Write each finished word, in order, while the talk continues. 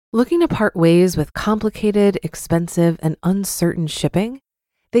Looking to part ways with complicated, expensive, and uncertain shipping?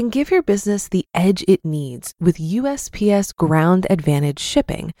 Then give your business the edge it needs with USPS Ground Advantage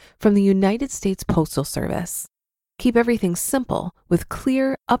shipping from the United States Postal Service. Keep everything simple with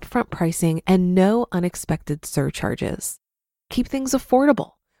clear, upfront pricing and no unexpected surcharges. Keep things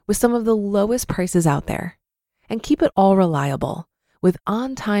affordable with some of the lowest prices out there. And keep it all reliable with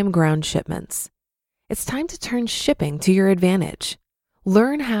on-time ground shipments. It's time to turn shipping to your advantage.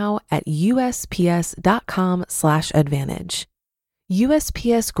 Learn how at USPS.com/advantage.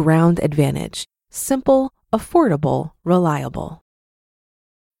 USPS Ground Advantage. Simple, affordable, reliable.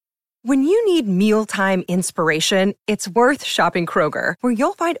 When you need mealtime inspiration, it's worth shopping Kroger, where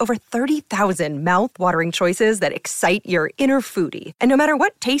you'll find over 30,000 mouth-watering choices that excite your inner foodie. And no matter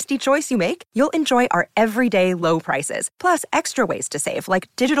what tasty choice you make, you'll enjoy our everyday low prices, plus extra ways to save, like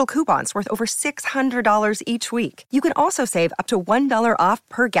digital coupons worth over $600 each week. You can also save up to $1 off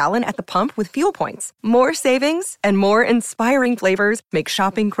per gallon at the pump with fuel points. More savings and more inspiring flavors make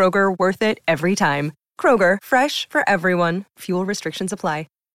shopping Kroger worth it every time. Kroger, fresh for everyone. Fuel restrictions apply.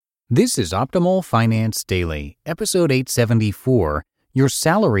 This is Optimal Finance Daily, episode 874, Your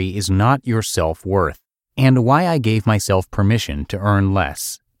Salary is Not Your Self-Worth, and Why I Gave Myself Permission to Earn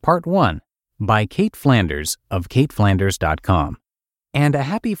Less, Part 1, by Cait Flanders of CaitFlanders.com. And a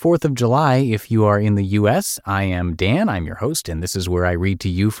happy 4th of July if you are in the U.S. I am Dan, I'm your host, and this is where I read to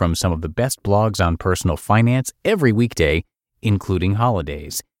you from some of the best blogs on personal finance every weekday, including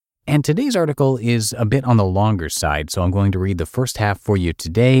holidays. And today's article is a bit on the longer side, so I'm going to read the first half for you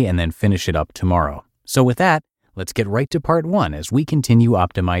today and then finish it up tomorrow. So with that, let's get right to part 1 as we continue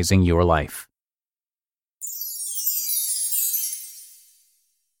optimizing your life.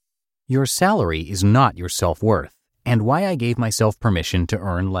 Your salary is not your self-worth, and why I gave myself permission to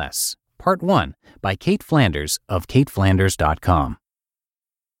earn less. Part 1 by Cait Flanders of CaitFlanders.com.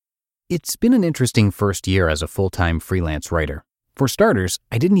 It's been an interesting first year as a full-time freelance writer. For starters,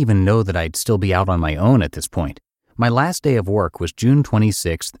 I didn't even know that I'd still be out on my own at this point. My last day of work was June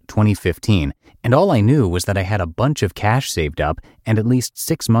 26, 2015, and all I knew was that I had a bunch of cash saved up and at least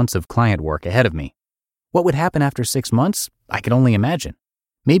 6 months of client work ahead of me. What would happen after 6 months? I could only imagine.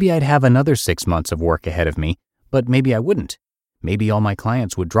 Maybe I'd have another 6 months of work ahead of me, but maybe I wouldn't. Maybe all my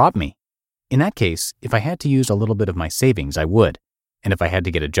clients would drop me. In that case, if I had to use a little bit of my savings, I would. And if I had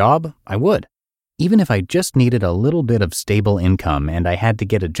to get a job, I would. Even if I just needed a little bit of stable income and I had to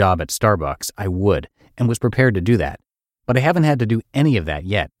get a job at Starbucks, I would, and was prepared to do that. But I haven't had to do any of that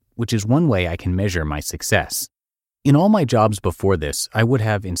yet, which is one way I can measure my success. In all my jobs before this, I would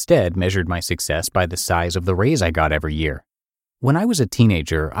have instead measured my success by the size of the raise I got every year. When I was a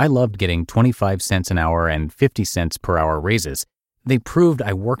teenager, I loved getting 25 cents an hour and 50 cents per hour raises. They proved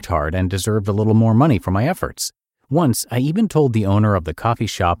I worked hard and deserved a little more money for my efforts. Once, I even told the owner of the coffee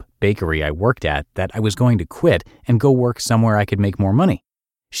shop bakery I worked at that I was going to quit and go work somewhere I could make more money.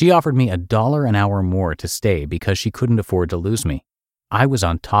 She offered me $1 an hour more to stay because she couldn't afford to lose me. I was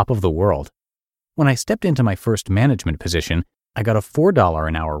on top of the world. When I stepped into my first management position, I got a $4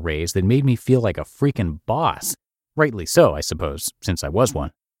 an hour raise that made me feel like a freaking boss. Rightly so, I suppose, since I was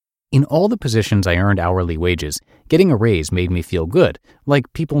one. In all the positions I earned hourly wages, getting a raise made me feel good,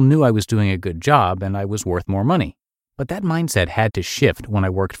 like people knew I was doing a good job and I was worth more money. But that mindset had to shift when I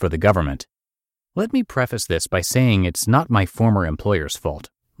worked for the government. Let me preface this by saying it's not my former employer's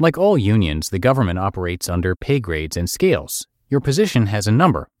fault. Like all unions, the government operates under pay grades and scales. Your position has a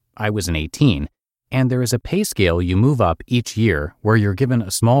number. I was an 18. And there is a pay scale you move up each year where you're given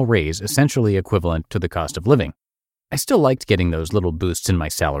a small raise essentially equivalent to the cost of living. I still liked getting those little boosts in my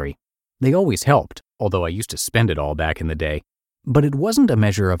salary. They always helped, although I used to spend it all back in the day. But it wasn't a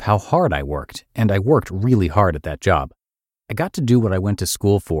measure of how hard I worked, and I worked really hard at that job. I got to do what I went to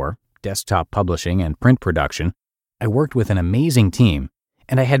school for, desktop publishing and print production. I worked with an amazing team,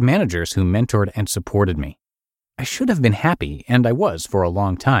 and I had managers who mentored and supported me. I should have been happy, and I was for a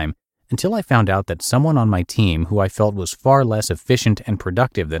long time, until I found out that someone on my team who I felt was far less efficient and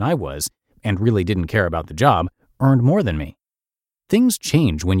productive than I was, and really didn't care about the job, earned more than me. Things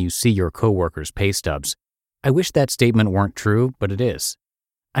change when you see your coworkers' pay stubs. I wish that statement weren't true, but it is.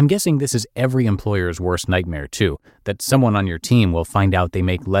 I'm guessing this is every employer's worst nightmare too, that someone on your team will find out they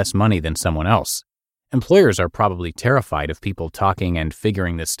make less money than someone else. Employers are probably terrified of people talking and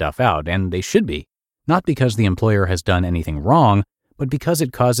figuring this stuff out, and they should be. Not because the employer has done anything wrong, but because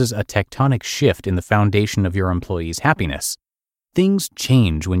it causes a tectonic shift in the foundation of your employee's happiness. Things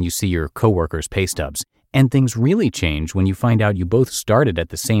change when you see your coworkers' pay stubs, and things really change when you find out you both started at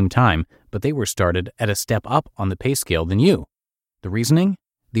the same time, but they were started at a step up on the pay scale than you. The reasoning?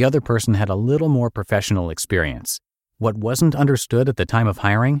 The other person had a little more professional experience. What wasn't understood at the time of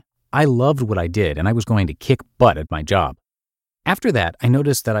hiring? I loved what I did and I was going to kick butt at my job. After that, I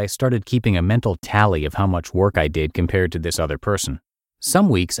noticed that I started keeping a mental tally of how much work I did compared to this other person. Some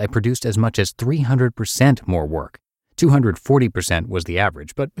weeks I produced as much as 300% more work. 240% was the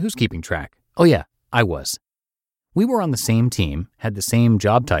average, but who's keeping track? Oh yeah, I was. We were on the same team, had the same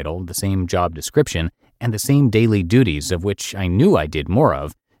job title, the same job description, and the same daily duties of which I knew I did more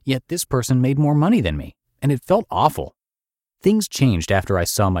of, yet this person made more money than me, and it felt awful. Things changed after I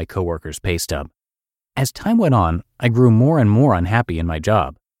saw my coworker's pay stub. As time went on, I grew more and more unhappy in my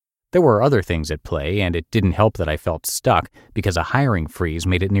job. There were other things at play, and it didn't help that I felt stuck because a hiring freeze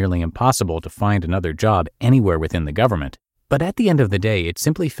made it nearly impossible to find another job anywhere within the government. But at the end of the day, it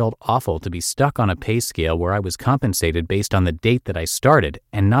simply felt awful to be stuck on a pay scale where I was compensated based on the date that I started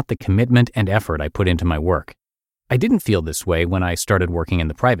and not the commitment and effort I put into my work. I didn't feel this way when I started working in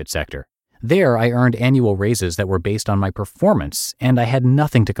the private sector. There, I earned annual raises that were based on my performance, and I had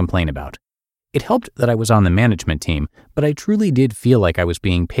nothing to complain about. It helped that I was on the management team, but I truly did feel like I was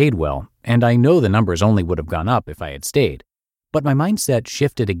being paid well, and I know the numbers only would have gone up if I had stayed. But my mindset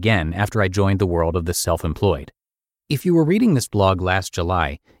shifted again after I joined the world of the self-employed. If you were reading this blog last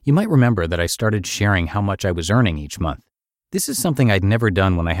July, you might remember that I started sharing how much I was earning each month. This is something I'd never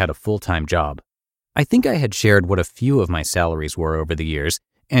done when I had a full-time job. I think I had shared what a few of my salaries were over the years,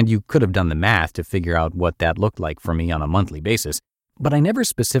 and you could have done the math to figure out what that looked like for me on a monthly basis. But I never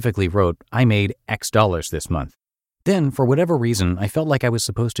specifically wrote, I made X dollars this month. Then, for whatever reason, I felt like I was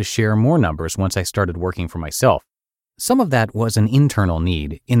supposed to share more numbers once I started working for myself. Some of that was an internal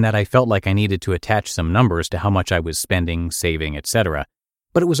need, in that I felt like I needed to attach some numbers to how much I was spending, saving, etc.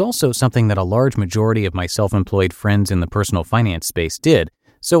 But it was also something that a large majority of my self-employed friends in the personal finance space did,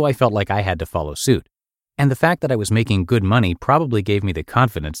 so I felt like I had to follow suit. And the fact that I was making good money probably gave me the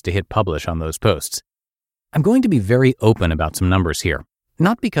confidence to hit publish on those posts. I'm going to be very open about some numbers here,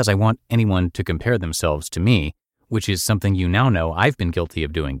 not because I want anyone to compare themselves to me, which is something you now know I've been guilty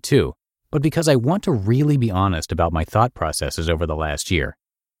of doing too, but because I want to really be honest about my thought processes over the last year.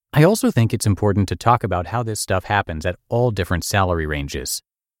 I also think it's important to talk about how this stuff happens at all different salary ranges.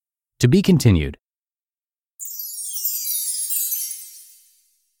 To be continued.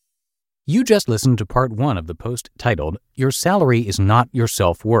 You just listened to part 1 of the post titled, Your Salary is Not Your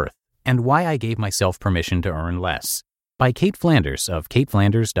Self-Worth, and Why I Gave Myself Permission to Earn Less, by Cait Flanders of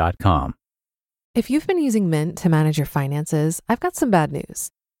CaitFlanders.com. If you've been using Mint to manage your finances, I've got some bad news.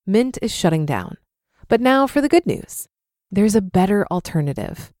 Mint is shutting down. But now for the good news. There's a better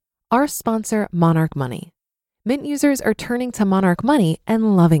alternative. Our sponsor, Monarch Money. Mint users are turning to Monarch Money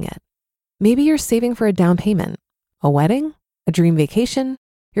and loving it. Maybe you're saving for a down payment, a wedding, a dream vacation,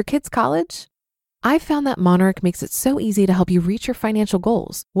 your kid's college. I've found that Monarch makes it so easy to help you reach your financial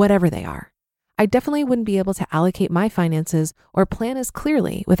goals, whatever they are. I definitely wouldn't be able to allocate my finances or plan as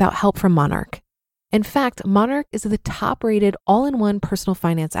clearly without help from Monarch. In fact, Monarch is the top-rated all-in-one personal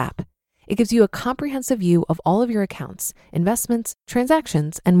finance app. It gives you a comprehensive view of all of your accounts, investments,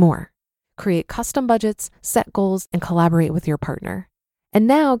 transactions, and more. Create custom budgets, set goals, and collaborate with your partner. And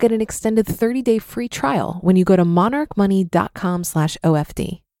now get an extended 30-day free trial when you go to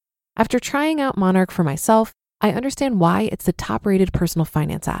monarchmoney.com/OFD. After trying out Monarch for myself, I understand why it's the top-rated personal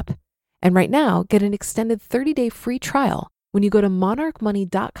finance app. And right now, get an extended 30-day free trial when you go to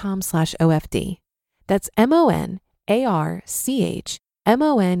monarchmoney.com/OFD. That's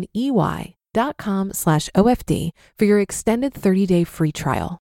monarchmoney.com/OFD for your extended 30-day free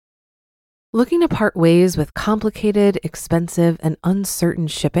trial. Looking to part ways with complicated, expensive, and uncertain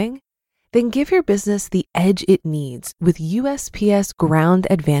shipping? Then give your business the edge it needs with USPS Ground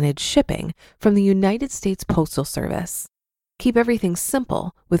Advantage shipping from the United States Postal Service. Keep everything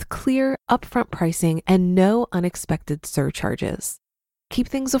simple with clear, upfront pricing and no unexpected surcharges. Keep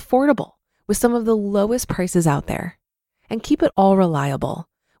things affordable with some of the lowest prices out there. And keep it all reliable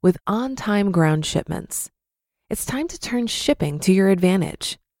with on-time ground shipments. It's time to turn shipping to your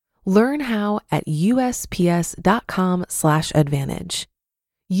advantage. Learn how at USPS.com/advantage.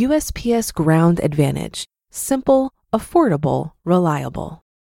 USPS Ground Advantage. Simple, affordable, reliable.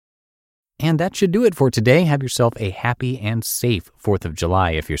 And that should do it for today. Have yourself a happy and safe 4th of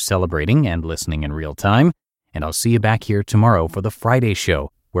July if you're celebrating and listening in real time. And I'll see you back here tomorrow for the Friday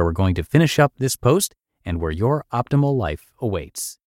show, where we're going to finish up this post and where your optimal life awaits.